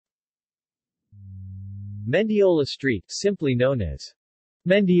Mendiola Street, simply known as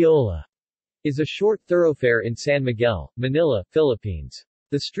Mendiola, is a short thoroughfare in San Miguel, Manila, Philippines.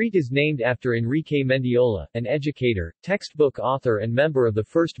 The street is named after Enrique Mendiola, an educator, textbook author and member of the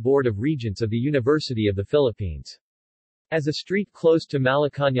first Board of Regents of the University of the Philippines. As a street close to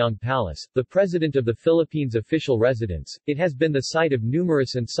Malacañang Palace, the President of the Philippines' official residence, it has been the site of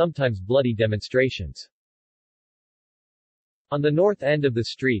numerous and sometimes bloody demonstrations. On the north end of the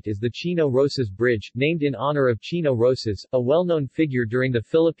street is the Chino Rosas Bridge, named in honor of Chino Rosas, a well-known figure during the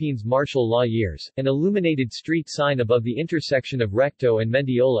Philippines' martial law years. An illuminated street sign above the intersection of Recto and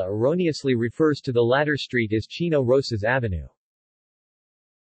Mendiola erroneously refers to the latter street as Chino Rosas Avenue.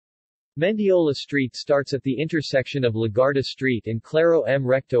 Mendiola Street starts at the intersection of Legarda Street and Claro M.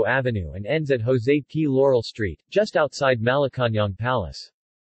 Recto Avenue and ends at Jose P. Laurel Street, just outside Malacañang Palace.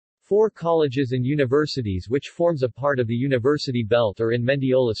 4 colleges and universities which forms a part of the University Belt are in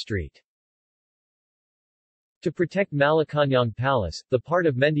Mendiola Street. To protect Malacañang Palace, the part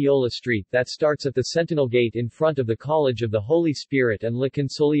of Mendiola Street that starts at the Sentinel Gate in front of the College of the Holy Spirit and La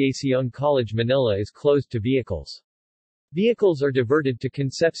Consolacion College Manila is closed to vehicles. Vehicles are diverted to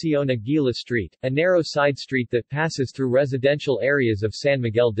Concepcion Aguila Street, a narrow side street that passes through residential areas of San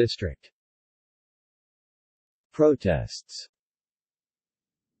Miguel District. Protests.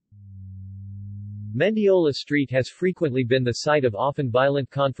 Mendiola Street has frequently been the site of often violent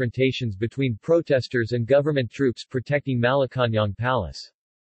confrontations between protesters and government troops protecting Malacañang Palace.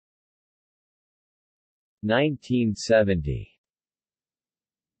 1970.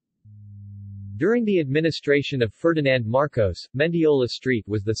 During the administration of Ferdinand Marcos, Mendiola Street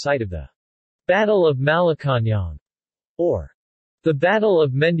was the site of the Battle of Malacañang, or the Battle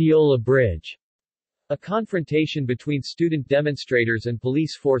of Mendiola Bridge, a confrontation between student demonstrators and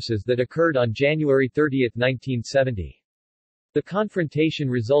police forces that occurred on January 30, 1970. The confrontation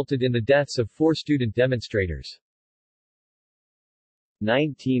resulted in the deaths of 4 student demonstrators.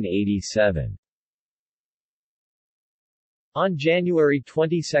 1987. On January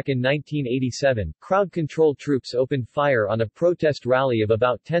 22, 1987, crowd control troops opened fire on a protest rally of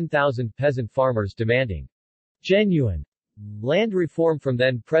about 10,000 peasant farmers demanding genuine land reform from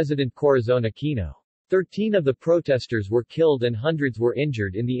then-President Corazon Aquino. 13 of the protesters were killed and hundreds were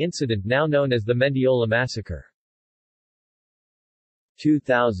injured in the incident now known as the Mendiola Massacre.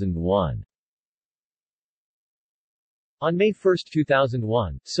 2001. On May 1,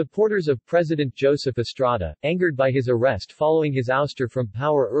 2001, supporters of President Joseph Estrada, angered by his arrest following his ouster from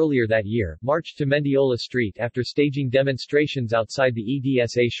power earlier that year, marched to Mendiola Street after staging demonstrations outside the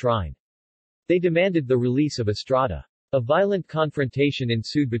EDSA shrine. They demanded the release of Estrada. A violent confrontation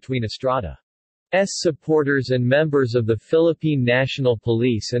ensued between Estrada's supporters and members of the Philippine National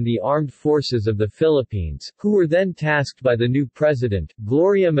Police and the Armed Forces of the Philippines, who were then tasked by the new president,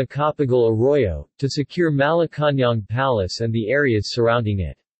 Gloria Macapagal Arroyo, to secure Malacañang Palace and the areas surrounding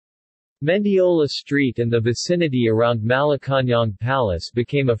it. Mendiola Street and the vicinity around Malacañang Palace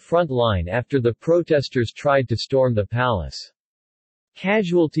became a front line after the protesters tried to storm the palace.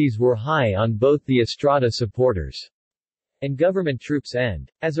 Casualties were high on both the Estrada supporters and government troops'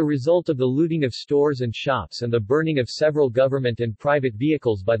 end. As a result of the looting of stores and shops and the burning of several government and private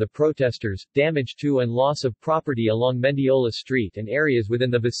vehicles by the protesters, damage to and loss of property along Mendiola Street and areas within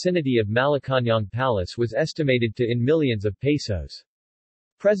the vicinity of Malacañang Palace was estimated to in millions of pesos.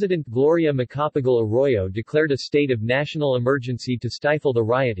 President Gloria Macapagal Arroyo declared a state of national emergency to stifle the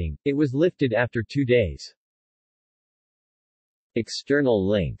rioting. It was lifted after 2 days. External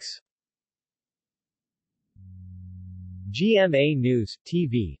links. GMA News,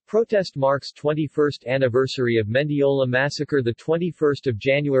 TV, protest marks 21st anniversary of Mendiola Massacre, the 21st of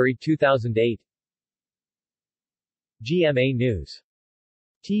January 2008. GMA News.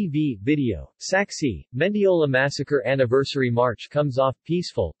 TV, video, Saksi, Mendiola Massacre Anniversary March comes off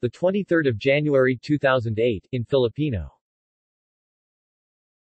peaceful, the 23rd of January 2008, in Filipino.